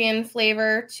Austrian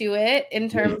flavor to it in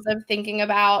terms of thinking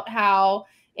about how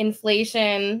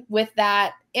inflation with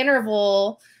that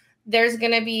interval, there's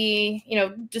going to be,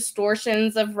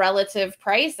 distortions of relative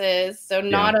prices. So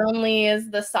not only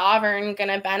is the sovereign going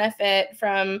to benefit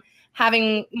from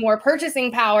having more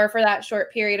purchasing power for that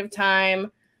short period of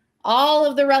time, all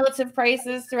of the relative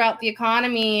prices throughout the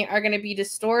economy are going to be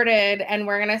distorted, and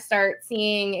we're going to start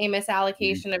seeing a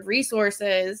misallocation of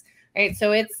resources, right?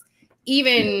 So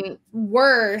even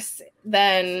worse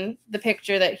than the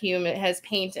picture that Hume has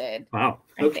painted. Wow.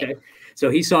 Okay. So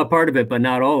he saw part of it, but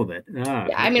not all of it. Yeah,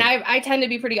 okay. I mean, I tend to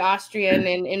be pretty Austrian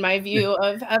in my view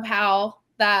of how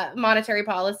that monetary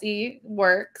policy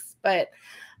works, but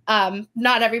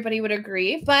not everybody would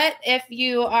agree. But if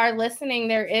you are listening,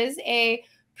 there is a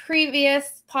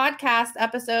previous podcast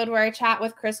episode where I chat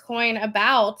with Chris Coyne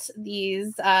about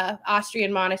these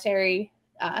Austrian monetary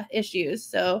issues.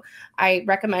 So I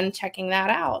recommend checking that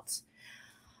out.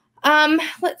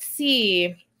 Let's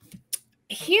see.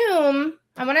 Hume,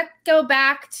 I want to go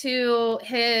back to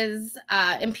his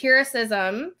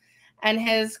empiricism and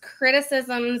his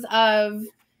criticisms of,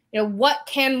 what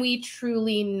can we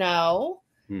truly know,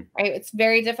 right? It's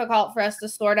very difficult for us to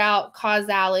sort out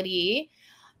causality.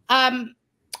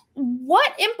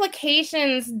 What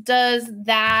implications does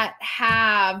that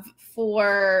have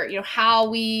for, how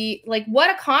we, what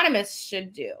economists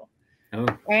should do? Oh.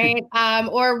 Right.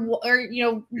 Or,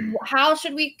 how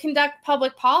should we conduct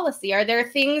public policy? Are there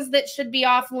things that should be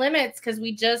off limits because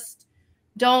we just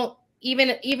don't even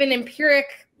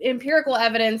empirical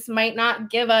evidence might not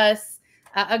give us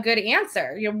a good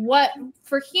answer?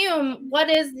 For Hume, what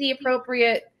is the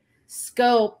appropriate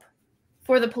scope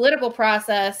for the political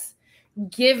process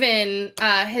given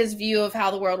his view of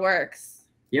how the world works?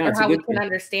 Yeah, or how we can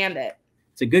understand it.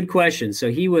 It's a good question.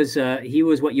 So he was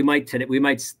what we might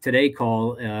today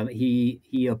call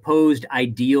he opposed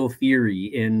ideal theory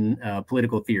in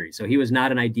political theory. So he was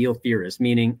not an ideal theorist,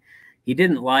 meaning he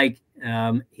didn't like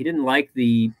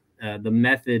the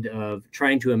method of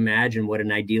trying to imagine what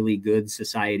an ideally good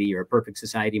society or a perfect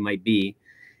society might be,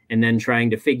 and then trying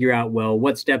to figure out, well,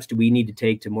 what steps do we need to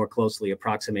take to more closely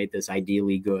approximate this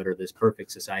ideally good or this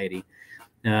perfect society.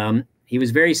 He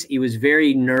was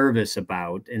very nervous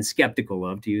about and skeptical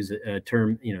of, to use a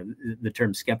term, the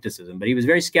term skepticism, but he was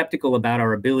very skeptical about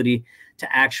our ability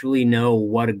to actually know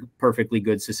what a perfectly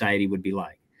good society would be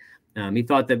like. He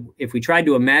thought that if we tried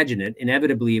to imagine it,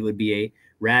 inevitably it would be a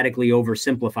radically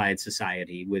oversimplified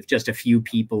society with just a few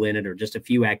people in it or just a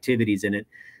few activities in it.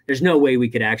 There's no way we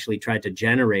could actually try to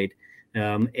generate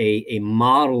a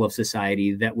model of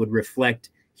society that would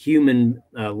reflect human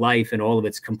life and all of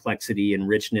its complexity and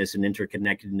richness and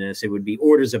interconnectedness. It would be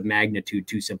orders of magnitude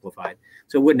too simplified.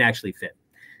 So it wouldn't actually fit.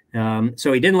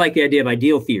 So he didn't like the idea of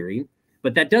ideal theory,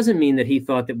 but that doesn't mean that he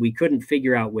thought that we couldn't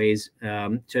figure out ways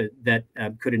that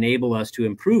could enable us to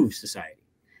improve society.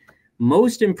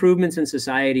 Most improvements in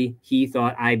society, he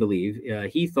thought, I believe,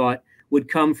 he thought would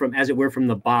come from, as it were, from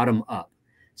the bottom up.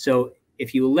 So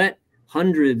if you let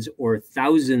hundreds or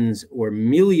thousands or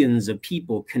millions of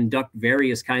people conduct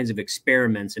various kinds of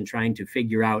experiments in trying to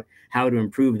figure out how to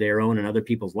improve their own and other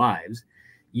people's lives,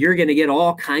 you're going to get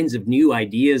all kinds of new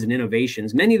ideas and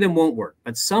innovations. Many of them won't work,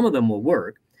 but some of them will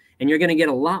work. And you're going to get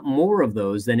a lot more of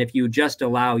those than if you just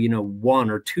allow, one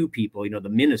or two people, the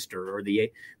minister or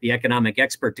the economic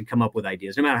expert to come up with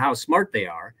ideas. No matter how smart they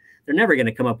are, they're never going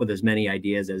to come up with as many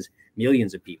ideas as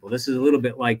millions of people. This is a little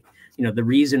bit like, the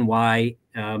reason why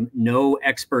no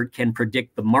expert can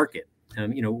predict the market.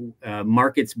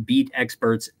 Markets beat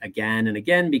experts again and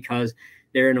again because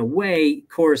they're in a way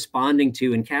corresponding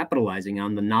to and capitalizing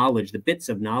on the knowledge, the bits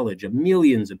of knowledge of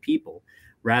millions of people,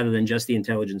 rather than just the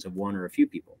intelligence of one or a few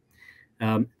people.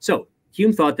 So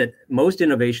Hume thought that most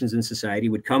innovations in society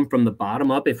would come from the bottom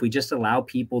up if we just allow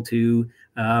people to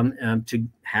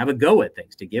have a go at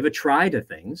things, to give a try to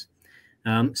things.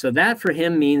 So that for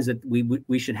him means that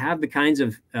we should have the kinds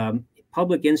of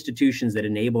public institutions that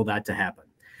enable that to happen.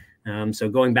 So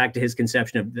going back to his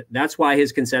conception of, that's why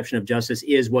his conception of justice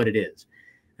is what it is.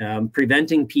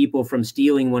 Preventing people from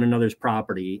stealing one another's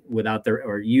property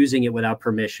or using it without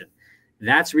permission.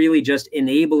 That's really just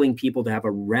enabling people to have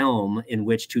a realm in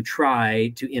which to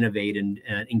try to innovate and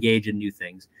engage in new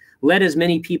things. Let as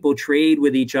many people trade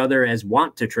with each other as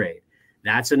want to trade.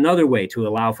 That's another way to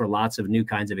allow for lots of new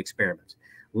kinds of experiments.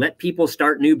 Let people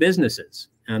start new businesses,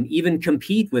 even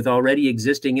compete with already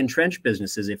existing entrenched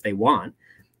businesses if they want,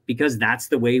 because that's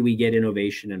the way we get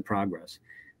innovation and progress.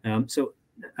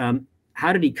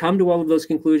 How did he come to all of those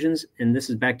conclusions? And this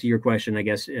is back to your question, I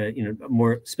guess,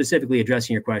 more specifically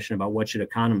addressing your question about what should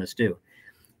economists do.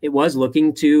 It was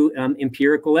looking to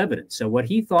empirical evidence. So what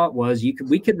he thought was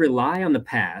we could rely on the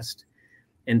past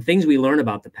and things we learn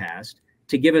about the past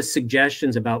to give us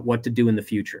suggestions about what to do in the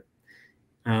future.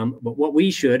 But what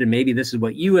we should, and maybe this is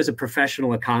what you as a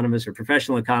professional economist or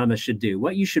professional economist should do,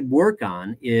 what you should work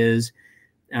on is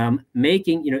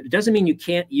it doesn't mean you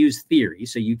can't use theory.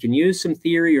 So you can use some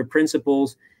theory or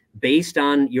principles based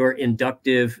on your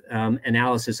inductive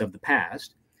analysis of the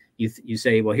past. You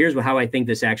say, well, here's how I think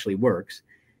this actually works.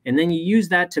 And then you use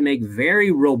that to make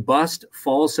very robust,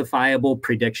 falsifiable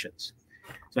predictions.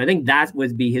 So I think that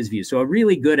would be his view. So a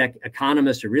really good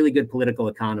economist, a really good political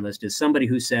economist is somebody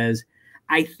who says,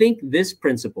 I think this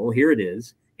principle, here it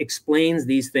is, explains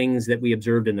these things that we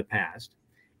observed in the past.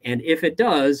 And if it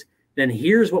does, then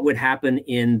here's what would happen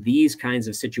in these kinds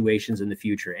of situations in the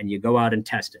future. And you go out and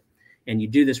test it. And you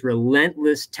do this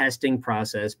relentless testing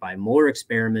process by more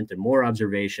experiment and more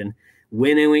observation,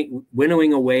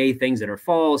 winnowing away things that are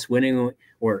false,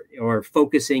 or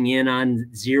focusing in on,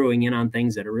 zeroing in on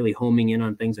things that are really homing in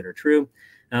on things that are true.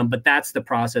 But that's the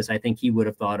process I think he would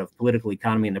have thought of political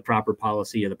economy and the proper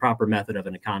policy or the proper method of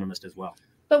an economist as well.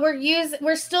 But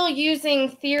we're still using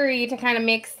theory to kind of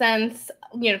make sense,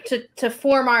 to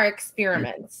form our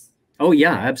experiments. Oh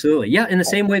yeah, absolutely. Yeah, in the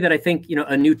same way that I think,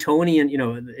 a Newtonian,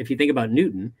 if you think about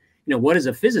Newton, what does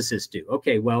a physicist do?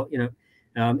 Okay, well,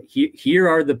 here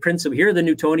are the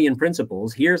Newtonian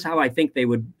principles. Here's how I think they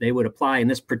would apply in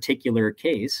this particular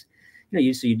case. So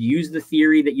you'd use the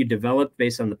theory that you developed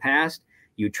based on the past.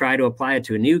 You try to apply it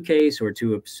to a new case or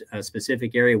to a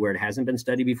specific area where it hasn't been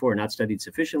studied before, or not studied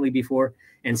sufficiently before,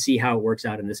 and see how it works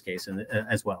out in this case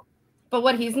as well. But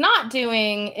what he's not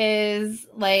doing is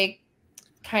like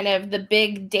kind of the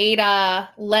big data,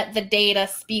 let the data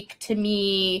speak to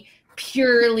me,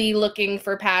 purely looking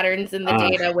for patterns in the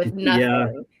data with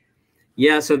nothing.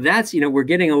 Yeah, so that's, we're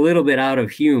getting a little bit out of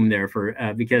Hume there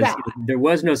because there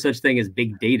was no such thing as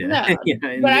big data. No,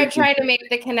 but I'm trying to make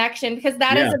the connection because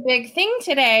that is a big thing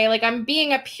today. Like, I'm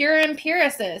being a pure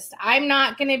empiricist. I'm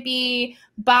not going to be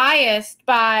biased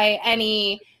by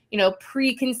any,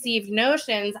 preconceived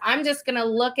notions. I'm just going to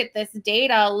look at this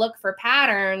data, look for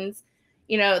patterns.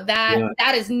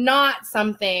 That is not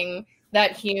something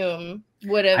that Hume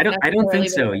would have. I don't think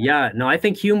so. Yeah, no, I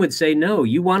think Hume would say, no,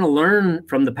 you want to learn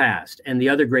from the past and the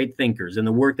other great thinkers and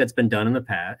the work that's been done in the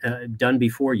past, done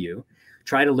before you.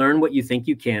 Try to learn what you think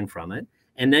you can from it.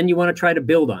 And then you want to try to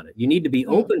build on it. You need to be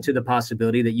open to the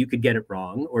possibility that you could get it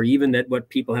wrong, or even that what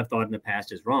people have thought in the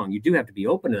past is wrong. You do have to be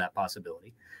open to that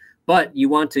possibility. But you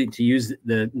want to use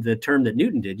the term that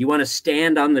Newton did. You want to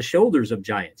stand on the shoulders of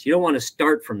giants. You don't want to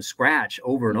start from scratch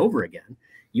over and over again.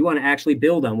 You want to actually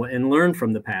build on and learn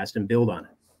from the past and build on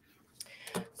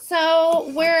it.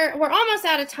 So we're almost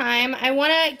out of time. I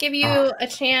want to give you a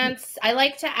chance. I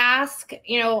like to ask,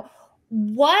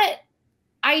 what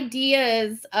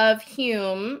ideas of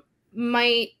Hume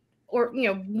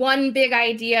one big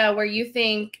idea where you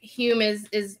think Hume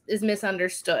is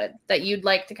misunderstood that you'd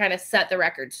like to kind of set the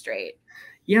record straight.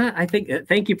 Yeah, I think,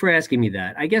 thank you for asking me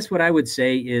that. I guess what I would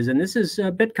say is, and this is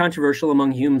a bit controversial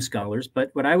among Hume scholars,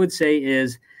 but what I would say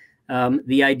is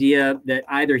the idea that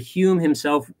either Hume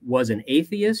himself was an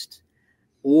atheist,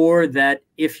 or that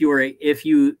if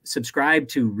you subscribe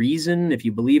to reason, if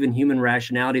you believe in human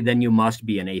rationality, then you must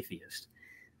be an atheist.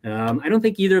 I don't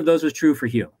think either of those was true for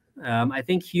Hume. I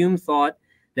think Hume thought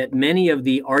that many of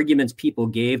the arguments people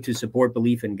gave to support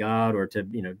belief in God, or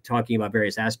to, talking about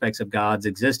various aspects of God's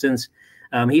existence,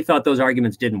 he thought those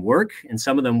arguments didn't work, and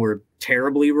some of them were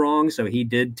terribly wrong. So he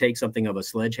did take something of a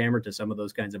sledgehammer to some of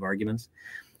those kinds of arguments.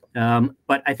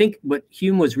 But I think what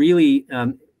Hume was really,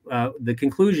 the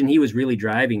conclusion he was really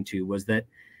driving to was that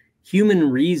human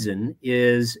reason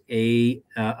is a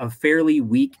fairly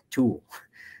weak tool.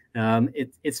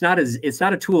 It's not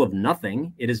a tool of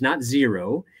nothing. It is not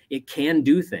zero. It can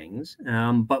do things,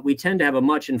 but we tend to have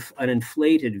an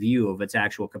inflated view of its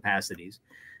actual capacities.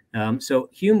 So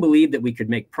Hume believed that we could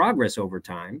make progress over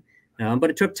time, but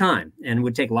it took time, and it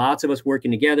would take lots of us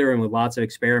working together and with lots of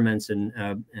experiments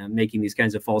and making these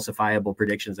kinds of falsifiable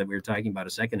predictions that we were talking about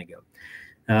a second ago.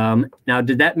 Now,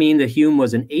 did that mean that Hume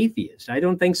was an atheist? I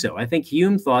don't think so. I think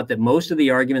Hume thought that most of the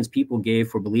arguments people gave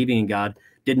for believing in God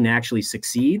didn't actually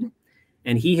succeed,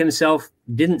 and he himself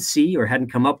didn't see or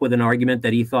hadn't come up with an argument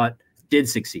that he thought did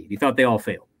succeed. He thought they all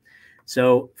failed.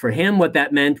 So for him, what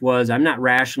that meant was, I'm not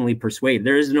rationally persuaded.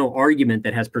 There is no argument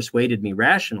that has persuaded me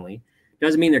rationally.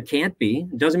 Doesn't mean there can't be.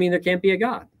 It doesn't mean there can't be a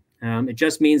God. It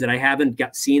just means that I haven't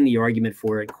seen the argument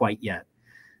for it quite yet.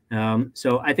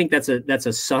 So I think that's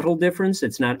a subtle difference.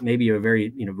 It's not maybe a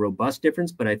very robust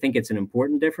difference, but I think it's an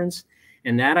important difference.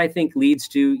 And that, I think, leads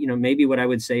to maybe what I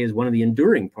would say is one of the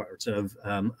enduring parts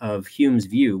of Hume's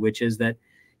view, which is that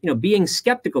being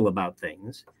skeptical about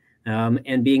things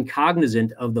and being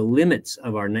cognizant of the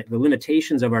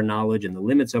limitations of our knowledge and the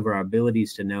limits of our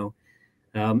abilities to know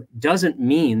doesn't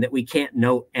mean that we can't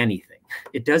know anything.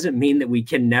 It doesn't mean that we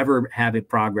can never have a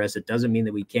progress. It doesn't mean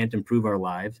that we can't improve our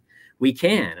lives. We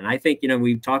can. And I think,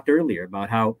 we talked earlier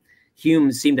about how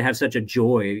Hume seemed to have such a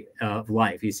joy of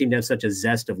life. He seemed to have such a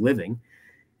zest of living.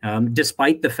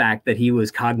 despite the fact that he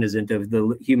was cognizant of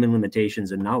the human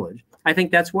limitations and knowledge. I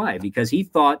think that's why, because he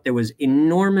thought there was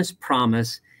enormous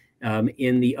promise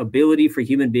in the ability for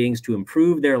human beings to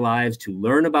improve their lives, to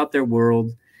learn about their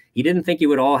world. He didn't think it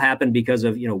would all happen because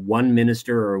of, one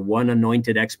minister or one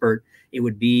anointed expert. It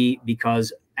would be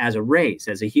because as a race,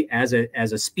 as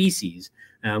a species,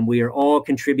 we are all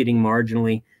contributing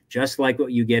marginally, just like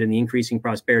what you get in the increasing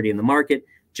prosperity in the market,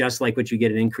 just like what you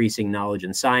get in increasing knowledge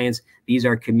and science. These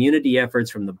are community efforts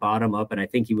from the bottom up. And I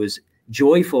think he was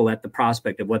joyful at the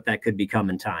prospect of what that could become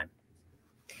in time.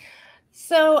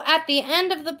 So at the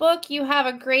end of the book, you have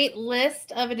a great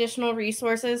list of additional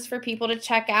resources for people to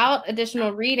check out,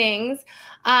 additional readings.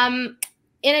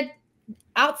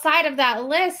 Outside of that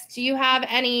list, do you have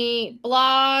any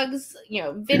blogs,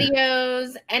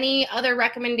 videos, any other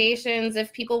recommendations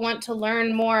if people want to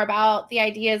learn more about the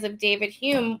ideas of David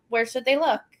Hume? Where should they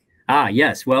look?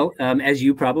 Yes. Well, as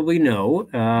you probably know,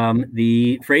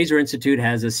 the Fraser Institute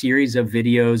has a series of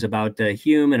videos about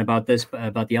Hume and about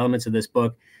the elements of this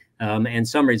book and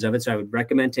summaries of it. So I would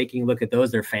recommend taking a look at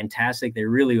those. They're fantastic. They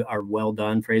really are well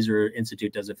done. Fraser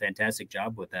Institute does a fantastic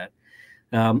job with that.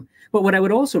 But what I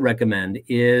would also recommend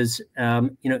is,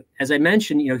 as I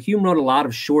mentioned, Hume wrote a lot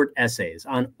of short essays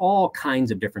on all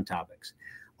kinds of different topics.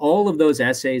 All of those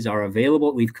essays are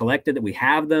available. We've collected that. We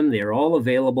have them. They are all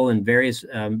available in various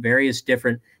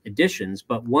different editions.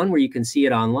 But one where you can see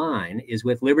it online is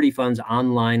with Liberty Fund's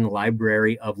online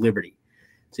Library of Liberty.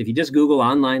 So if you just Google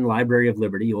online Library of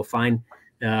Liberty, you'll find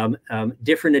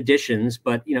different editions,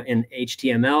 but in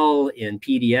HTML, in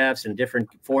PDFs, and different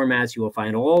formats, you will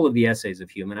find all of the essays of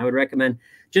Hume. And I would recommend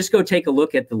just go take a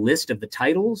look at the list of the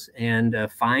titles and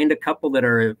find a couple that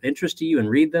are of interest to you and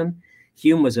read them.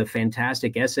 Hume was a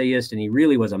fantastic essayist, and he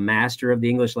really was a master of the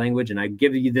English language. And I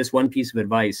give you this one piece of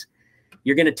advice: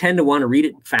 you're going to tend to want to read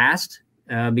it fast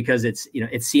because it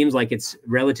seems like it's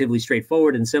relatively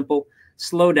straightforward and simple.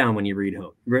 Slow down when you read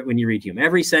Hume.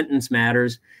 Every sentence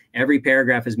matters. Every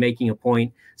paragraph is making a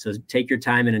point. So take your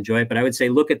time and enjoy it. But I would say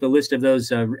look at the list of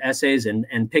those essays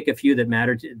and pick a few that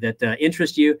matter, that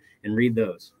interest you, and read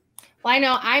those. Well, I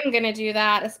know I'm going to do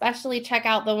that, especially check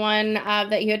out the one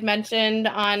that you had mentioned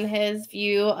on his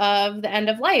view of the end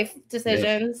of life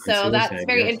decisions. Yes, so that's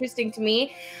very interesting to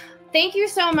me. Thank you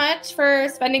so much for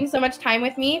spending so much time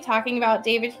with me talking about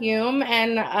David Hume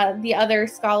and the other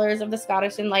scholars of the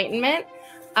Scottish Enlightenment.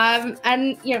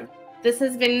 This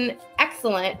has been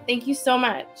excellent. Thank you so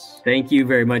much. Thank you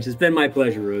very much. It's been my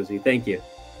pleasure, Rosie. Thank you.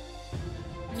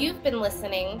 You've been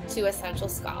listening to Essential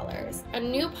Scholars, a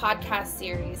new podcast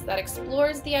series that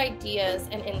explores the ideas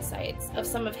and insights of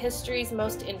some of history's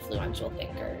most influential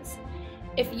thinkers.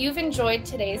 If you've enjoyed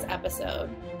today's episode,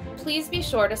 please be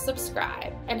sure to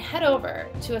subscribe and head over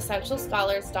to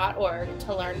essentialscholars.org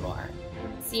to learn more.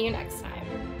 See you next time.